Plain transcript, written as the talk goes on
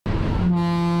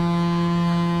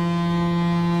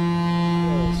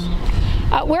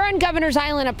We're on Governor's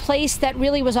Island, a place that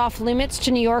really was off limits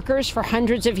to New Yorkers for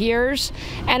hundreds of years,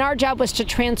 and our job was to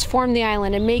transform the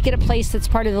island and make it a place that's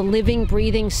part of the living,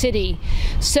 breathing city.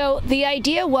 So the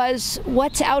idea was,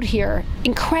 what's out here?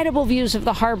 Incredible views of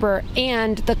the harbor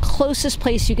and the closest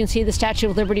place you can see the Statue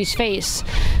of Liberty's face.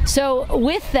 So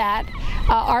with that,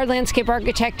 our landscape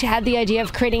architect had the idea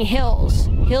of creating hills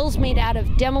made out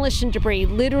of demolition debris,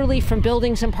 literally from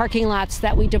buildings and parking lots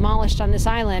that we demolished on this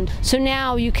island. So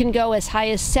now you can go as high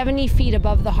as 70 feet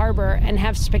above the harbor and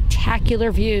have spectacular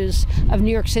views of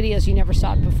New York City as you never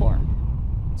saw it before.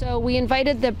 So we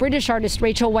invited the British artist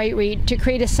Rachel Whiteread to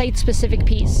create a site-specific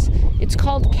piece. It's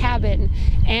called Cabin,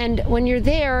 and when you're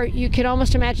there, you can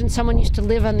almost imagine someone used to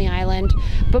live on the island.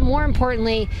 But more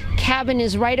importantly, Cabin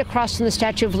is right across from the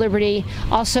Statue of Liberty.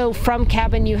 Also, from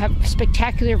Cabin, you have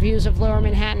spectacular views of Lower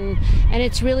Manhattan, and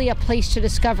it's really a place to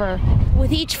discover.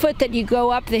 With each foot that you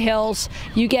go up the hills,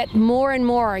 you get more and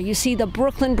more. You see the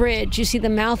Brooklyn Bridge, you see the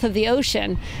mouth of the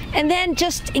ocean, and then,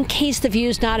 just in case the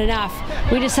view's not enough,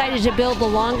 we decided to build the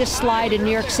longest slide in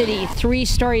New York City, 3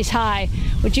 stories high,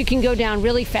 which you can go down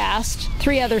really fast.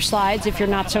 3 other slides if you're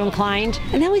not so inclined.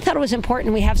 And then we thought it was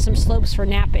important we have some slopes for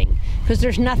napping, because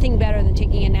there's nothing better than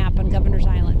taking a nap on Governor's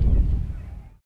Island.